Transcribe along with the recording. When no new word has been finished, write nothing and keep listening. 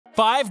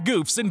5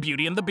 goofs in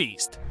Beauty and the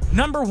Beast.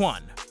 Number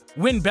 1.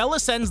 When Belle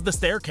ascends the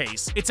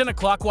staircase, it's in a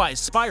clockwise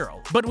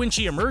spiral, but when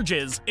she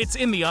emerges, it's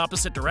in the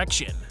opposite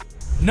direction.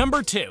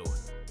 Number 2.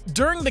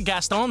 During the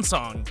Gaston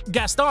song,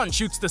 Gaston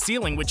shoots the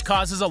ceiling, which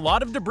causes a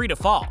lot of debris to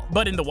fall,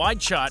 but in the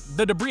wide shot,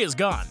 the debris is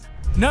gone.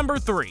 Number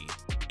 3.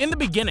 In the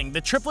beginning,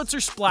 the triplets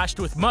are splashed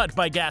with mud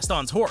by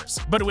Gaston's horse,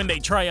 but when they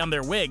try on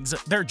their wigs,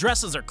 their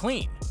dresses are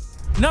clean.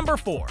 Number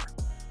 4.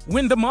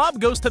 When the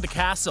mob goes to the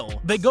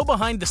castle, they go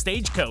behind the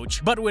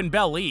stagecoach, but when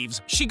Belle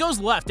leaves, she goes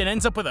left and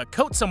ends up with a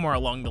coat somewhere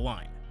along the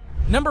line.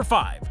 Number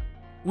 5.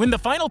 When the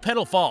final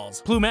petal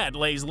falls, Plumette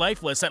lays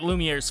lifeless at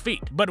Lumiere's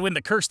feet, but when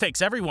the curse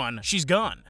takes everyone, she's gone.